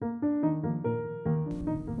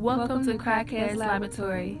Welcome to Crackheads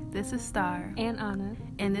Laboratory. This is Star. And Anna.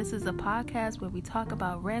 And this is a podcast where we talk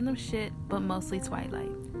about random shit, but mostly Twilight.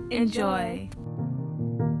 Enjoy.